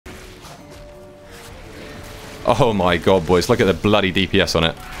Oh my god, boys. Look at the bloody DPS on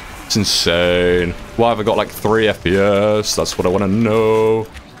it. It's insane. Why have I got like 3 FPS? That's what I want to know.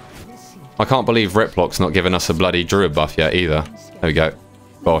 I can't believe Riplock's not giving us a bloody druid buff yet either. There we go.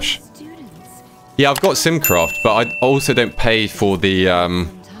 Gosh. Yeah, I've got Simcraft, but I also don't pay for the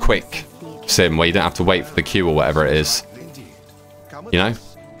quick sim where you don't have to wait for the queue or whatever it is. You know?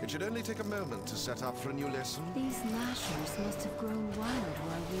 It should only take a moment to set up for a new lesson. These lashers must have grown wild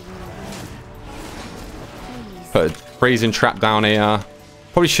while we were away. Put a freezing trap down here.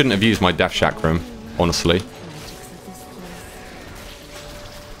 Probably shouldn't have used my Death Chakram, honestly.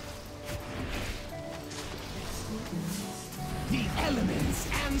 The elements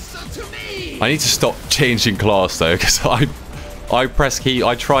answer to me. I need to stop changing class though, because I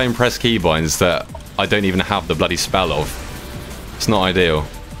try and press keybinds that I don't even have the bloody spell of. It's not ideal.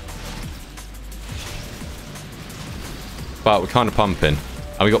 But we're kind of pumping.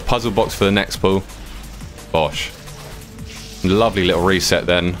 And we got puzzle box for the next pull. Bosh. Lovely little reset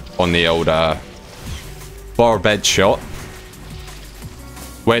then on the old bar bed shot.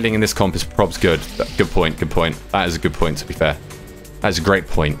 Wailing in this comp is probs good. Good point, good point. That is a good point, to be fair. That is a great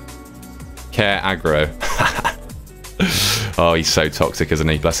point. Care aggro. Oh, he's so toxic, isn't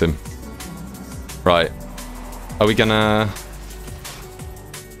he? Bless him. Right. Are we gonna...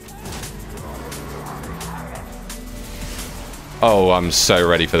 Oh, I'm so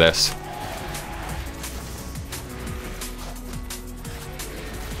ready for this.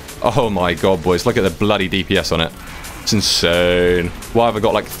 Oh my god, boys. Look at the bloody DPS on it. It's insane. Why have I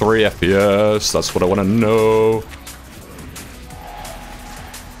got like 3 FPS? That's what I want to know.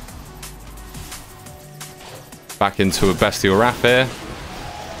 Back into a bestial wrap here.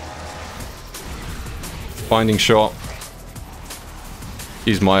 Binding shot.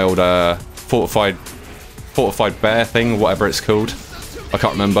 Use my old fortified bear thing, whatever it's called. I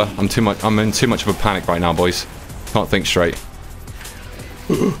can't remember. I'm in too much of a panic right now, boys. Can't think straight.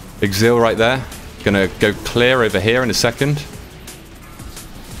 Exil right there. Gonna go clear over here in a second.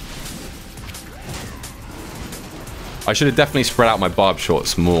 I should have definitely spread out my barb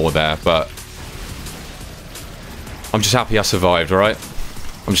shots more there, but I'm just happy I survived, alright?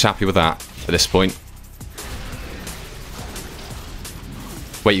 I'm just happy with that at this point.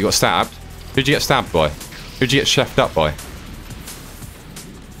 Wait, you got stabbed? Who'd you get stabbed by? Who'd you get chefed up by?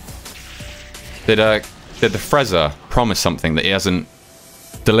 Did the Frezza promise something that he hasn't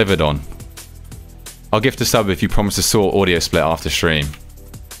delivered on? I'll gift a sub if you promise to sort audio split after stream.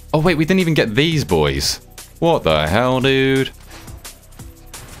 Oh wait, we didn't even get these boys. What the hell, dude?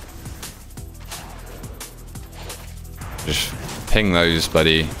 Just ping those,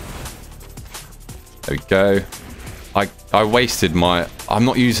 buddy. There we go. I wasted my... I'm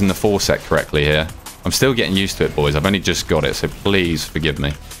not using the 4 set correctly here. I'm still getting used to it, boys. I've only just got it, so please forgive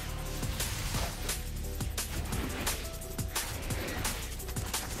me.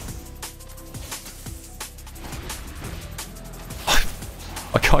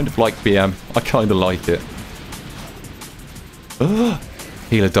 I kind of like BM. I kind of like it.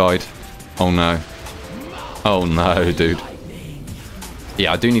 Healer died. Oh no. Oh no, dude.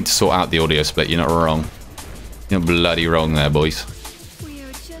 Yeah, I do need to sort out the audio split. You're not wrong. You're bloody wrong there, boys.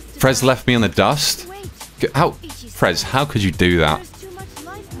 Frez left me in the dust? How? Frez, how could you do that?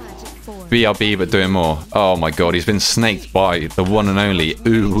 BRB, but doing more. Oh my god, he's been snaked by the one and only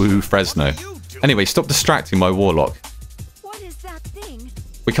Ooh Fresno. Anyway, stop distracting my warlock.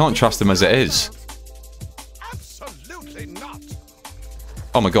 We can't trust him as it is. Absolutely not.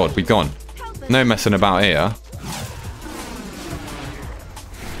 Oh my god, we've gone. No messing about here.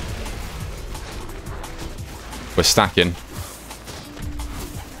 We're stacking.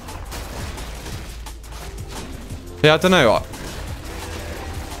 Yeah, I don't know.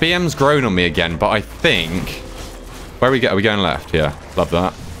 BM's grown on me again, but I think... Where are we going? Are we going left? Yeah, love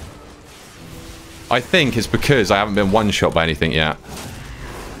that. I think it's because I haven't been one-shot by anything yet.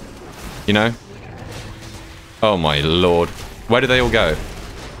 You know? Oh my lord. Where did they all go?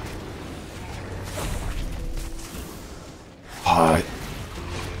 Oh, I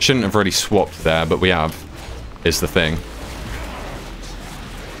shouldn't have really swapped there, but we have. Is the thing.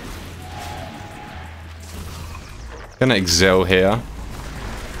 Gonna exil here.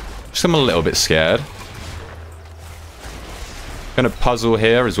 Just I'm a little bit scared. Gonna puzzle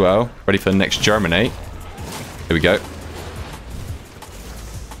here as well. Ready for the next germinate. Here we go.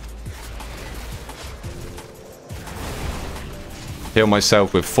 Heal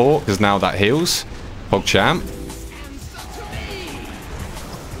myself with 4, because now that heals. PogChamp.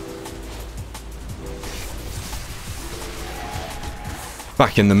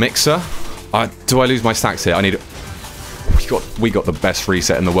 Back in the mixer. Do I lose my stacks here? I need... We got the best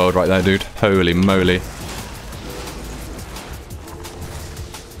reset in the world right there, dude. Holy moly.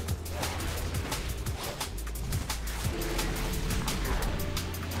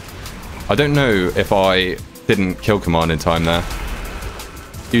 I don't know if I didn't kill command in time there.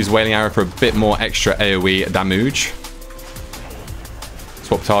 Use Wailing Arrow for a bit more extra AoE damage.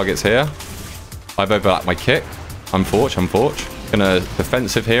 Swap targets here. I've overlapped my kick. Unfortunate. Gonna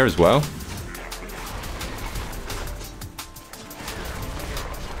defensive here as well.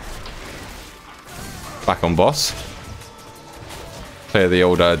 Back on boss. Clear the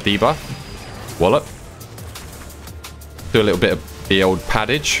old debuff. Wallop. Do a little bit of the old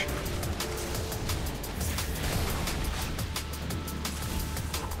paddage.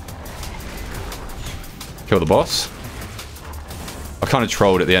 Kill the boss. I kind of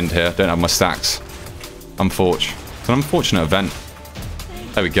trolled at the end here. Don't have my stacks. Unfortunate. It's an unfortunate event.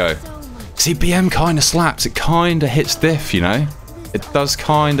 There we go. See, BM kind of slaps. It kind of hits diff, you know? It does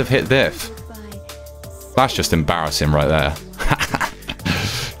kind of hit diff. That's just embarrassing right there.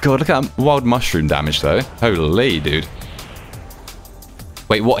 God, look at that wild mushroom damage, though. Holy, dude.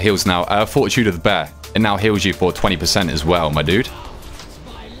 Wait, what heals now? Fortitude of the Bear. It now heals you for 20% as well, my dude.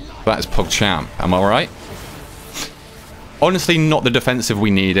 That is PogChamp. Am I right? Honestly, not the defensive we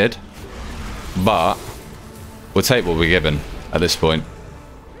needed. But we'll take what we're given at this point.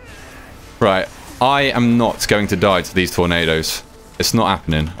 Right. I am not going to die to these tornadoes. It's not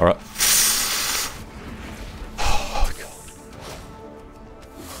happening. Alright.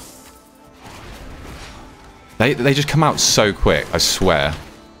 They just come out so quick, I swear.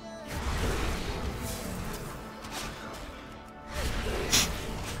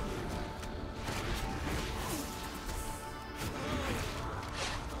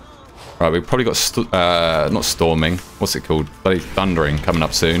 Right, we've probably got not storming. What's it called? Bloody thundering coming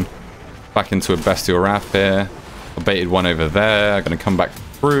up soon. Back into a bestial wrath here. I baited one over there. I'm gonna come back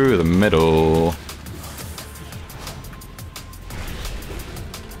through the middle.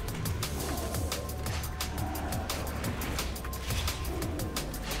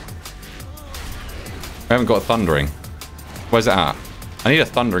 We haven't got a thundering. Where's it at? I need a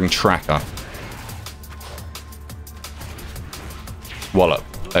thundering tracker. Wallop.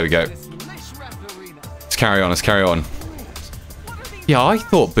 There we go. Let's carry on, let's carry on. Yeah, I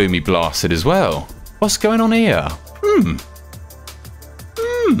thought Boomy blasted as well. What's going on here?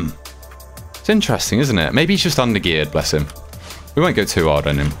 It's interesting, isn't it? Maybe he's just undergeared, bless him. We won't go too hard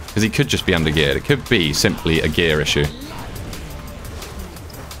on him, because he could just be undergeared. It could be simply a gear issue.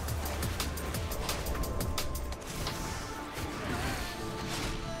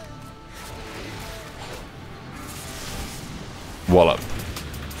 Wallop.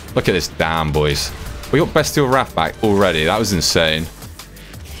 Look at this damn, boys. We got Bestial Wrath back already. That was insane.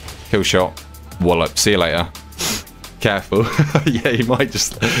 Kill shot. Wallop. See you later. Careful. Yeah, he might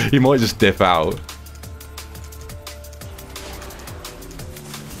just dip out.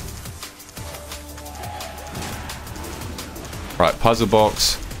 Right, puzzle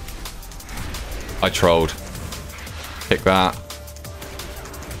box. I trolled. Pick that.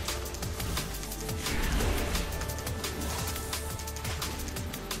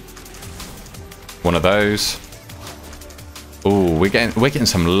 One of those. Ooh, we're getting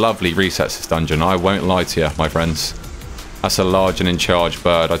some lovely resets this dungeon. I won't lie to you, my friends. That's a large and in charge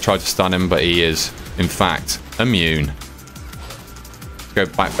bird. I tried to stun him, but he is, in fact, immune. Let's go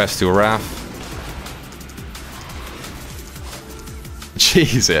back Bestial Wrath.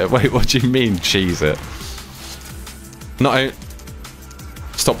 Cheese it? Wait, what do you mean cheese it? No.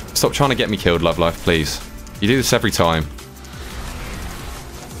 Stop trying to get me killed, Love Life, please. You do this every time.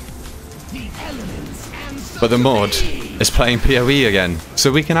 But the mod is playing PoE again,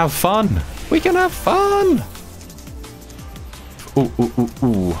 so we can have fun. We can have fun. Ooh, ooh, ooh,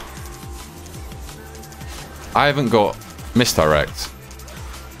 ooh. I haven't got misdirect.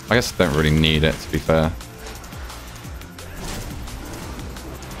 I guess I don't really need it, to be fair.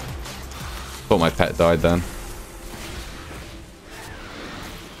 Thought my pet died then.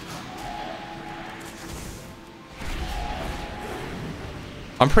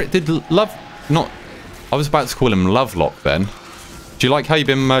 I'm pretty... Did Love... Not... I was about to call him Lovelock then. Do you like how you've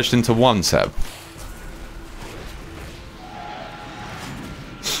been merged into one, Seb?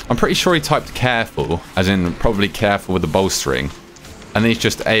 I'm pretty sure he typed careful, as in probably careful with the bolstering. And then he's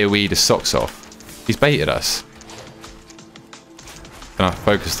just AoE'd his socks off. He's baited us. Gonna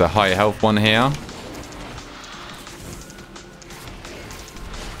focus the high health one here.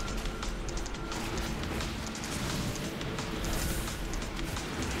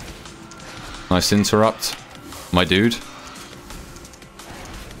 Nice interrupt, my dude.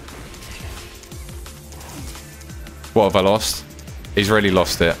 What have I lost? He's really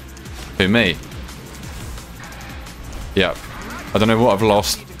lost it. Who, me? Yep. I don't know what I've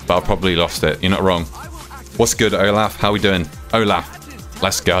lost, but I've probably lost it. You're not wrong. What's good, Olaf? How we doing? Olaf,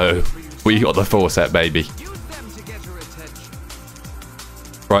 let's go. We got the 4 set, baby.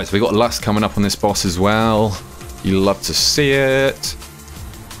 Right, so we got lust coming up on this boss as well. You love to see it.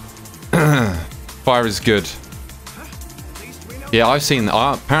 Fire is good. Yeah, I've seen...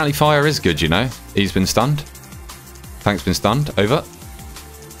 apparently fire is good, you know. He's been stunned. Tank's been stunned. Over.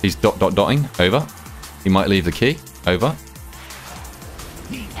 He's dotting. Over. He might leave the key. Over.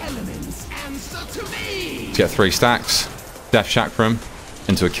 The elements answer to me. Let's get 3 stacks. Death Chakram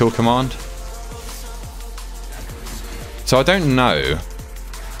into a kill command. So I don't know,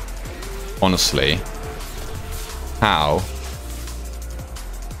 honestly, how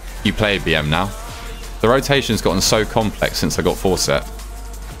you play BM now. The rotation's gotten so complex since I got 4 set.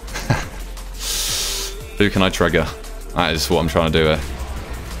 Who can I trigger? That is what I'm trying to do here.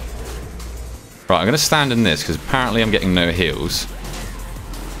 Right, I'm going to stand in this because apparently I'm getting no heals.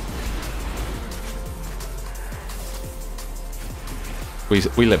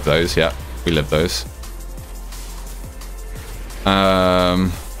 We live those, yeah. We live those.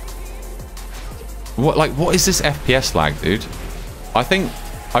 What is this FPS lag, dude? I think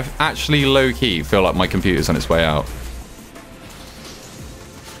I've actually low-key feel like my computer's on its way out.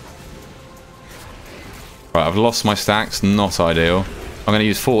 Right, I've lost my stacks. Not ideal. I'm going to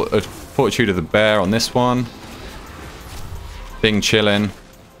use Fortitude of the Bear on this one. Bing chillin'.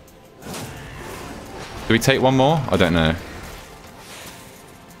 Do we take one more? I don't know.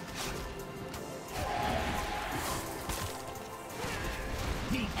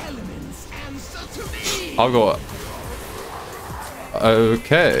 I've got...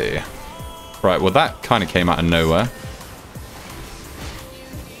 Okay. Right, well that kind of came out of nowhere.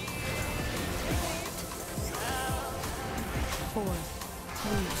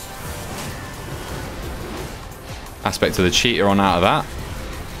 Aspect of the cheater on out of that.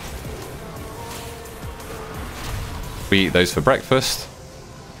 We eat those for breakfast.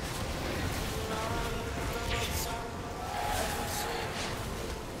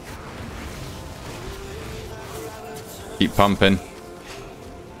 Keep pumping.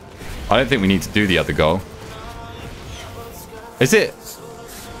 I don't think we need to do the other goal. Is it?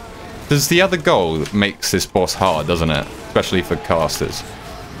 Does the other goal makes this boss hard, doesn't it? Especially for casters.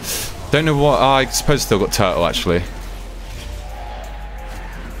 Don't know what... I suppose still got turtle, actually. I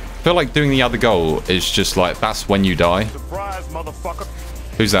feel like doing the other goal is just like, that's when you die. Surprise, motherfucker.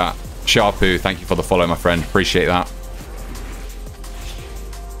 Who's that? Sharpoo, thank you for the follow, my friend. Appreciate that.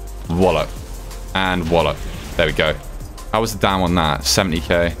 Wallop. And wallop. There we go. How was the down on that?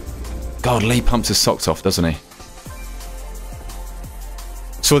 70k. God, Lee pumps his socks off, doesn't he?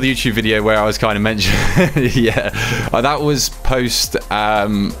 Saw the YouTube video where I was kind of mentioning... yeah. That was post...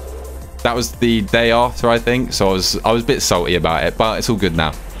 that was the day after, I think. So I was a bit salty about it, but it's all good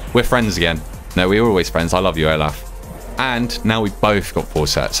now. We're friends again. No, we were always friends. I love you, Olaf. And now we both got 4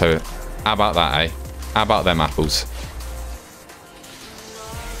 sets. So how about that, eh? How about them apples?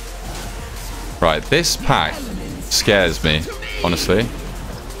 Right, this pack scares me, honestly.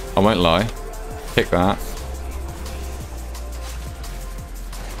 I won't lie. Kick that.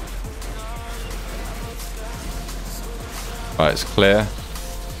 Right, it's clear.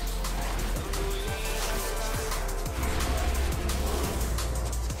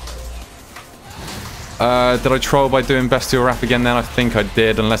 Did I troll by doing Bestial Wrap again then? I think I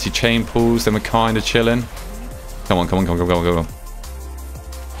did. Unless he chain pulls, then we're kind of chilling. Come on, come on, come on, come on, come on.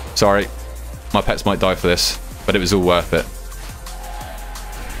 Sorry. My pets might die for this, but it was all worth it.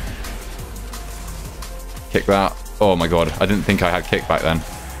 Kick that. Oh my god, I didn't think I had kickback then.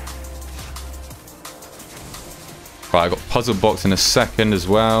 Right, I got puzzle box in a second as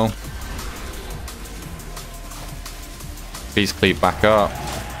well. Beast cleave back up.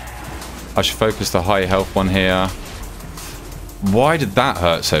 I should focus the high health one here. Why did that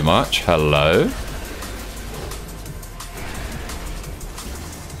hurt so much? Hello?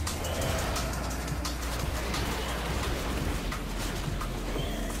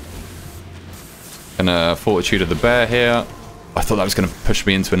 And Fortitude of the Bear here. I thought that was going to push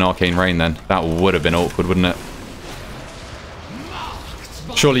me into an Arcane Rain then. That would have been awkward, wouldn't it?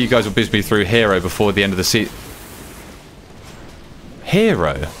 Surely you guys will boost me through Hero before the end of the season.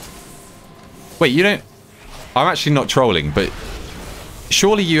 Hero? Wait, you don't... I'm actually not trolling, but...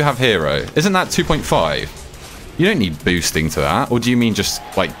 Surely you have Hero. Isn't that 2.5? You don't need boosting to that. Or do you mean just,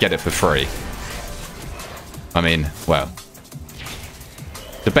 like, get it for free? I mean, well...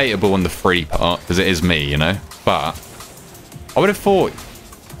 Debatable on the free part, because it is me, you know? But... I would have thought...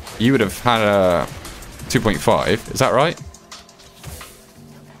 You would have had a... 2.5. Is that right?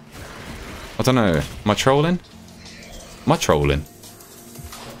 I don't know. Am I trolling? Am I trolling?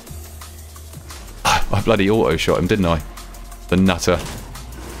 I bloody auto shot him, didn't I? The nutter.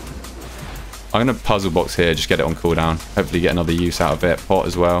 I'm going to puzzle box here, just get it on cooldown. Hopefully get another use out of it. Pot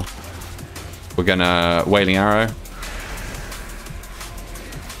as well. We're going to Wailing Arrow.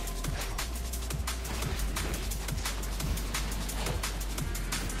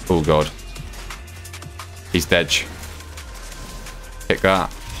 Oh god. He's dead. Kick that.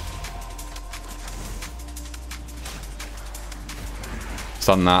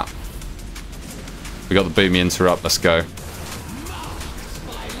 Stun that. We got the Boomy Interrupt. Let's go.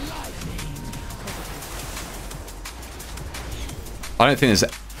 I don't think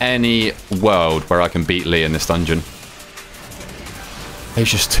there's any world where I can beat Lee in this dungeon.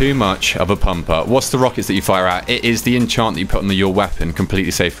 He's just too much of a pumper. What's the rockets that you fire at? It is the enchant that you put on your weapon.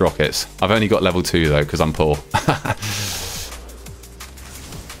 Completely safe rockets. I've only got level 2 though, because I'm poor.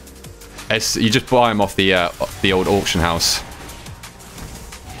 You just buy them off the old auction house.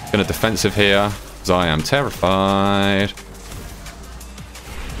 Gonna defensive here, because I am terrified.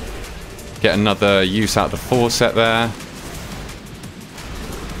 Get another use out of the 4 set there.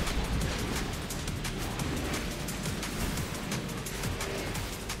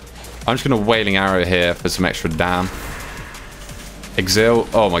 I'm just going to Wailing Arrow here for some extra damn. Exil.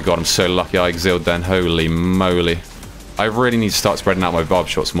 Oh my god, I'm so lucky I exiled then. Holy moly. I really need to start spreading out my barb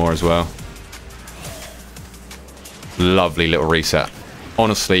shots more as well. Lovely little reset.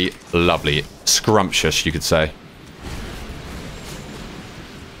 Honestly, lovely. Scrumptious, you could say.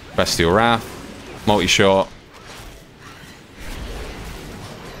 Bestial Wrath. Multi-shot.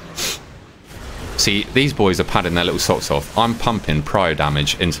 See, these boys are padding their little socks off. I'm pumping prio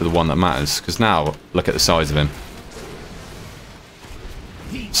damage into the one that matters. Because now, look at the size of him.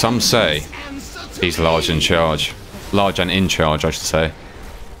 Some say he's large in charge. Large and in charge, I should say.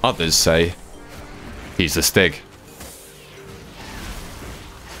 Others say he's the Stig.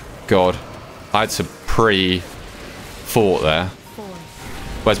 God. I had some pre-thought there.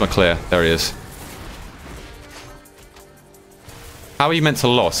 Where's my clear? There he is. How are you meant to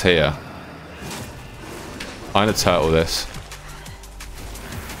loss here? I'm gonna turtle this.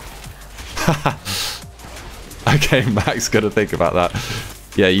 Okay, Mac's gonna think about that.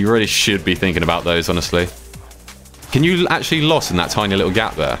 Yeah, you really should be thinking about those, honestly. Can you actually loss in that tiny little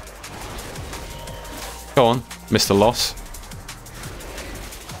gap there? Go on, Mr. Loss.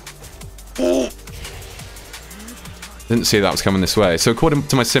 Didn't see that was coming this way. So according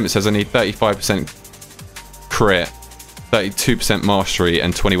to my sim, it says I need 35% crit, 32% mastery,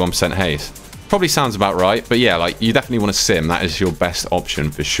 and 21% haste. Probably sounds about right, but yeah, like, you definitely want a sim. That is your best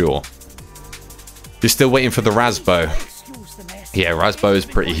option for sure. You're still waiting for the Rasbo. Yeah, Rasbo is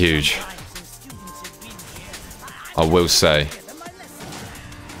pretty huge, I will say.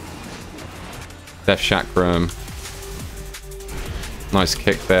 Death Chakram. Nice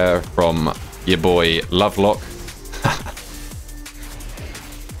kick there from your boy Lovelock.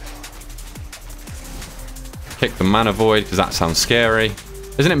 Kick the Mana Void, because that sounds scary.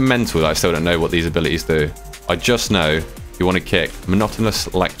 Isn't it mental that I still don't know what these abilities do? I just know you want to kick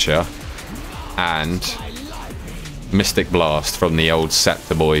Monotonous Lecture and Mystic Blast from the old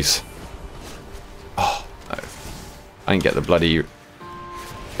Scepter boys. Oh, no. I didn't get the bloody...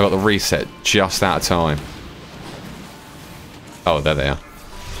 I got the reset just out of time. Oh, there they are.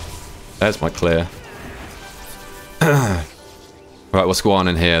 There's my clear. Right, what's going on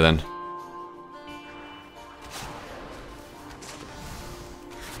in here then?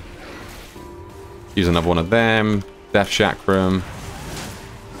 Use another one of them. Death Chakram.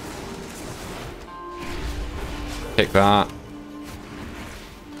 Kick that.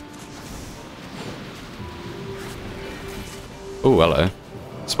 Oh, hello.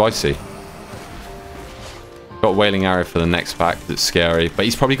 Spicy. Got Wailing Arrow for the next pack. It's scary. But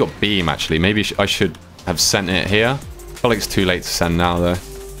he's probably got Beam, actually. Maybe I should have sent it here. I feel like it's too late to send now, though.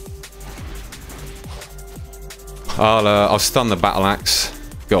 I'll stun the Battle Axe.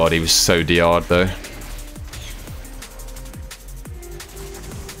 God, he was so DR'd, though.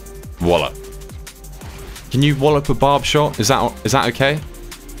 Wallop. Can you wallop a barb shot? Is that okay?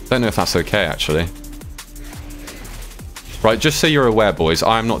 Don't know if that's okay, actually. Right, just so you're aware, boys,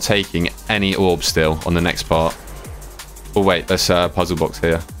 I'm not taking any orbs still on the next part. Oh, wait, there's a puzzle box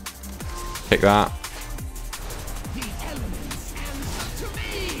here. Pick that.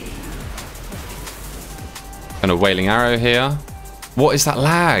 And a Wailing Arrow here. What is that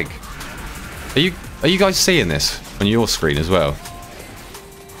lag? Are you guys seeing this on your screen as well?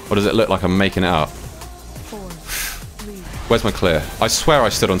 Or does it look like I'm making it up? Where's my clear? I swear I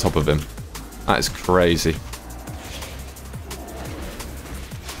stood on top of him. That is crazy.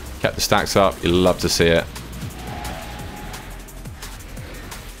 Kept the stacks up. You love to see it.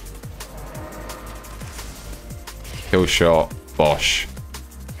 Kill shot. Bosh.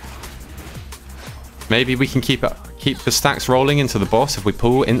 Maybe we can keep the stacks rolling into the boss if we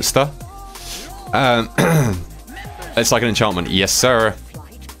pull insta. It's like an enchantment. Yes, sir.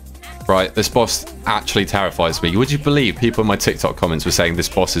 Right, this boss actually terrifies me. Would you believe people in my TikTok comments were saying this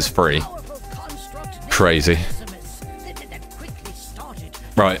boss is free? Crazy.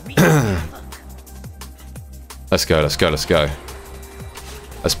 Right. Let's go, let's go, let's go.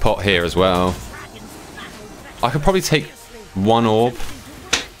 Let's pot here as well. I could probably take one orb,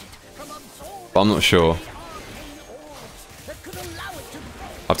 but I'm not sure.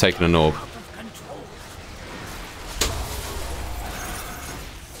 I've taken an orb.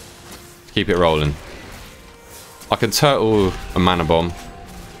 Keep it rolling. I can turtle a mana bomb.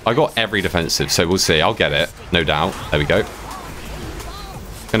 I got every defensive, so we'll see. I'll get it, no doubt. There we go.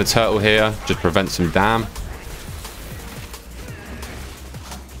 Gonna turtle here, just prevent some dam.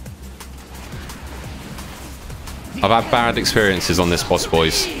 I've had bad experiences on this boss,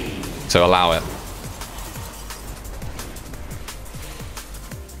 boys, so allow it.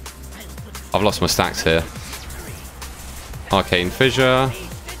 I've lost my stacks here. Arcane Fissure.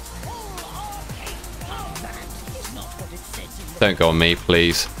 Don't go on me,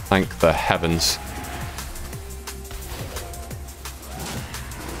 please. Thank the heavens.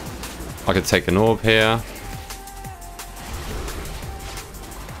 I could take an orb here.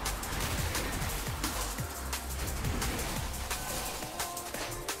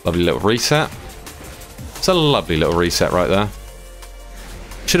 Lovely little reset. It's a lovely little reset right there.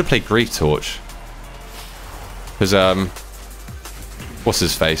 Should have played Grief Torch. Because, what's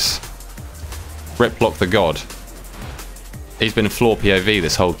his face? Riplock the God. He's been floor POV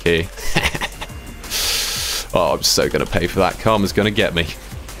this whole key. Oh, I'm so going to pay for that. Karma's going to get me.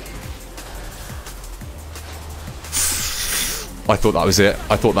 I thought that was it.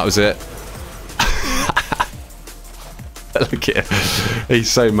 I thought that was it. Look at him. He's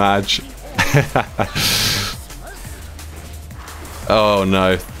so mad. Oh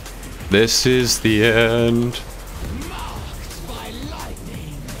no. This is the end.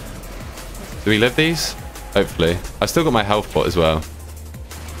 Do we live these? Hopefully. I still got my health pot as well.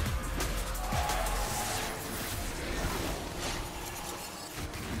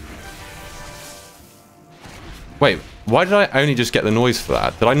 Wait, why did I only just get the noise for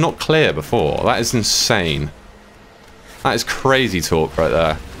that? Did I not clear before? That is insane. That is crazy talk right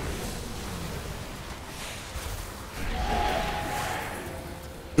there.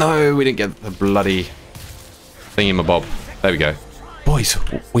 No, we didn't get the bloody thingamabob. There we go. Boys,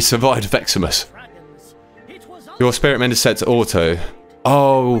 we survived Veximus. Your spirit mend is set to auto.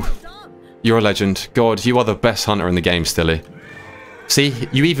 Oh, you're a legend. God, you are the best hunter in the game, Stilly. See,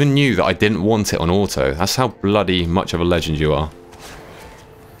 you even knew that I didn't want it on auto. That's how bloody much of a legend you are.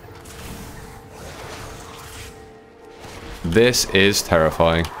 This is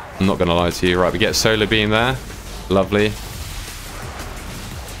terrifying. I'm not going to lie to you. Right, we get Solar Beam there. Lovely.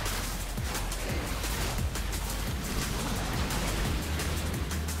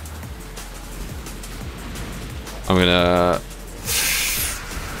 I'm going to...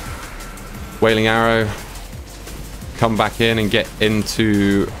 Wailing Arrow. Come back in and get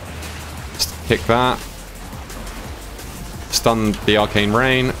into... Kick that. Stun the Arcane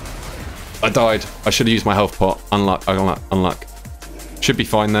Rain. I died. I should have used my health pot. Unluck. Unluck. Should be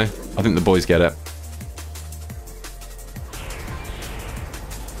fine though. I think the boys get it.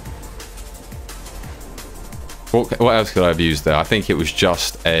 What else could I have used there? I think it was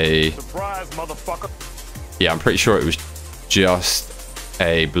just a... Surprise, motherfucker. Yeah, I'm pretty sure it was just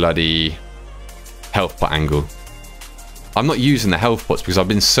a bloody health pot angle. I'm not using the health pots because I've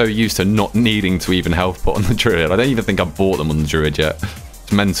been so used to not needing to even health pot on the druid. I don't even think I bought them on the druid yet.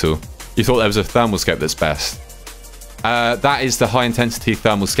 It's mental. You thought there was a thermal scope that's best. That is the high intensity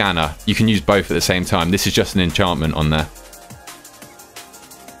thermal scanner. You can use both at the same time. This is just an enchantment on there.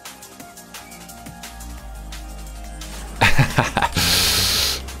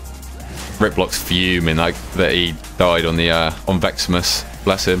 Riplock's fuming like that he died on the on Veximus.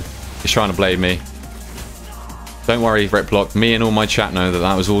 Bless him. He's trying to blame me. Don't worry, Riplock. Me and all my chat know that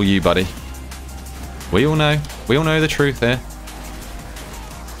that was all you, buddy. We all know. We all know the truth here.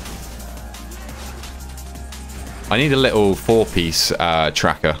 I need a little 4-piece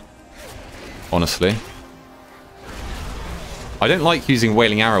tracker, honestly. I don't like using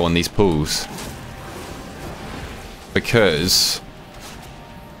Wailing Arrow on these pools because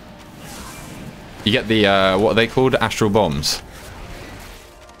you get the, what are they called? Astral Bombs.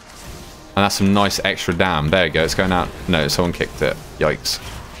 And that's some nice extra dam. There you go, it's going out. No, someone kicked it. Yikes.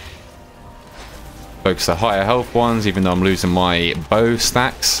 Focus the higher health ones, even though I'm losing my bow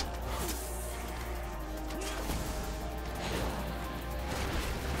stacks.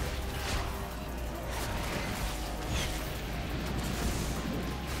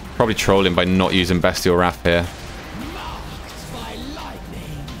 Probably trolling by not using Bestial Wrath here.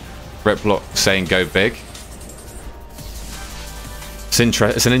 Riplock saying go big.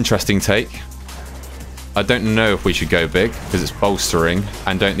 It's an interesting take. I don't know if we should go big because it's bolstering,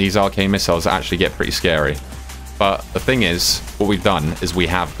 and don't these arcane missiles actually get pretty scary. But the thing is, what we've done is we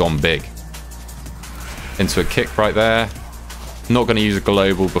have gone big. Into a kick right there. Not going to use a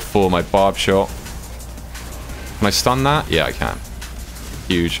global before my barb shot. Can I stun that? Yeah, I can.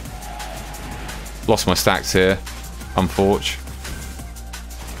 Huge. Lost my stacks here. Unfortunate.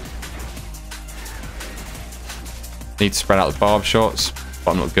 Need to spread out the barb shots,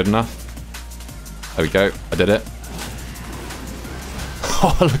 but I'm not good enough. There we go. I did it.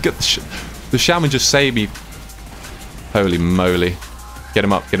 Oh, look at the shaman just saved me. Holy moly. Get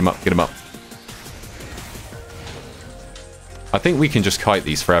him up, get him up, get him up. I think we can just kite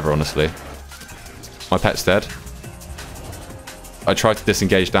these forever, honestly. My pet's dead. I tried to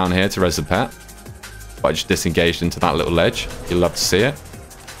disengage down here to res the pet, but I just disengaged into that little ledge. You'll love to see it.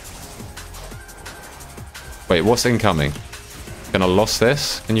 Wait, what's incoming? Can I loss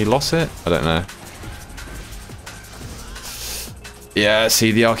this? Can you loss it? I don't know. Yeah,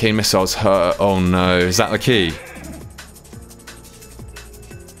 see, the arcane missiles hurt. Oh no, is that the key?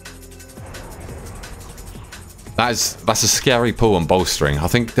 That's a scary pull on bolstering. I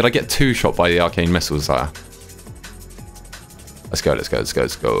think, did I get 2 shot by the arcane missiles there? Let's go, let's go, let's go,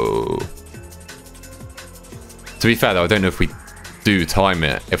 let's go. To be fair though, I don't know if we do time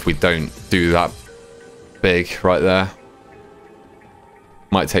it, if we don't do that big right there.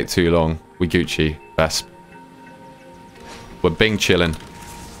 Might take too long. We Gucci. Best. We're Bing chilling.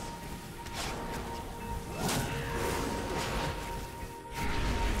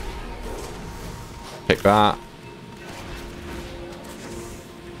 Pick that.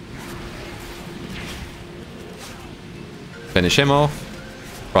 Finish him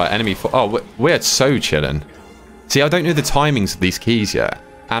off. Right, enemy for... Oh, we're so chilling. See, I don't know the timings of these keys yet.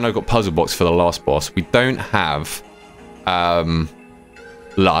 And I've got puzzle box for the last boss. We don't have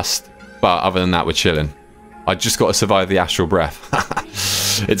lust, but other than that, we're chilling. I just got to survive the astral breath.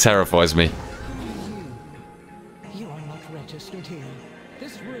 It terrifies me. You are not registered here.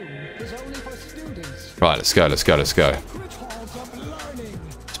 This room is only for students. Right, let's go, let's go, let's go.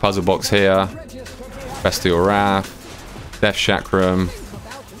 There's puzzle box here. Bestial Wrath. Death Chakram.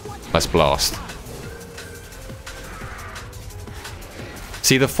 Let's blast.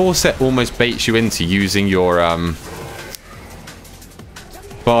 See, the 4-set almost baits you into using your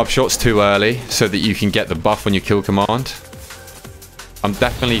barb shots too early so that you can get the buff on your kill command. I'm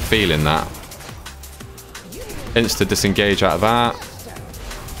definitely feeling that. Insta disengage out of that.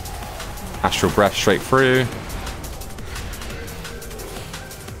 Astral breath straight through.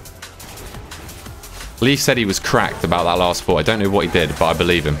 Lee said he was cracked about that last fort. I don't know what he did, but I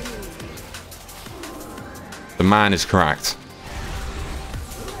believe him. The man is cracked.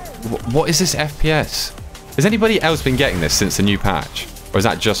 What is this FPS? Has anybody else been getting this since the new patch? Or is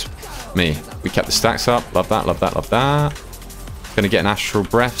that just me? We kept the stacks up. Love that, love that, love that. Gonna get an astral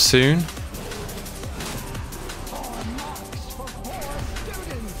breath soon.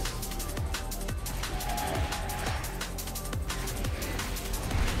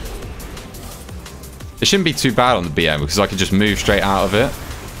 It shouldn't be too bad on the BM because I could just move straight out of it.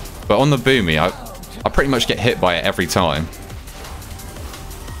 But on the Boomy, I pretty much get hit by it every time.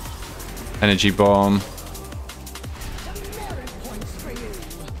 Energy bomb.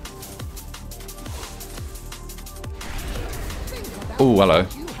 Oh, hello.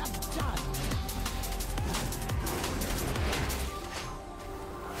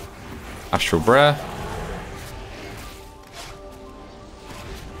 Astral breath.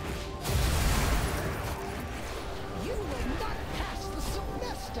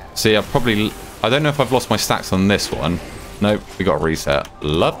 See, I don't know if I've lost my stacks on this one. Nope, we got a reset.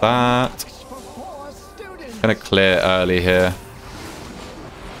 Love that. Gonna clear early here.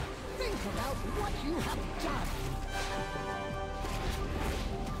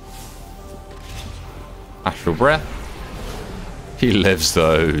 Astral breath. He lives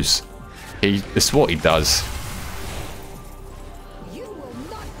those. This is what he does.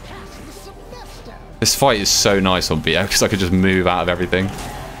 This fight is so nice on BO because I could just move out of everything.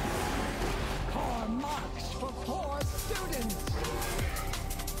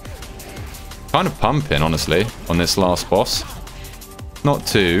 Kind of pumping, honestly, on this last boss. Not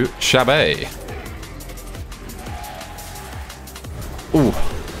too shabby. Ooh.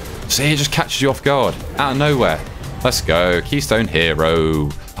 See, it just catches you off guard. Out of nowhere. Let's go. Keystone Hero.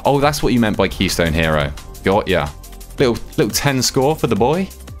 Oh, that's what you meant by Keystone Hero. Got ya. Little 10 score for the boy.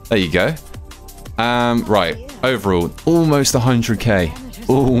 There you go. Right. Overall, almost 100k.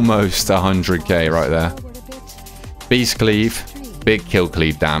 almost 100k right there. Beast Cleave, big kill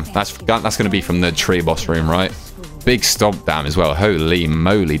cleave dam. That's going to be from the tree boss room, right? Big stomp dam as well. Holy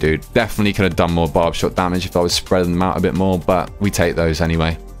moly, dude. Definitely could have done more barb shot damage if I was spreading them out a bit more, but we take those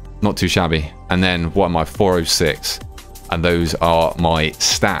anyway. Not too shabby. And then what am I? 406. And those are my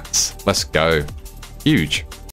stats. Let's go. Huge.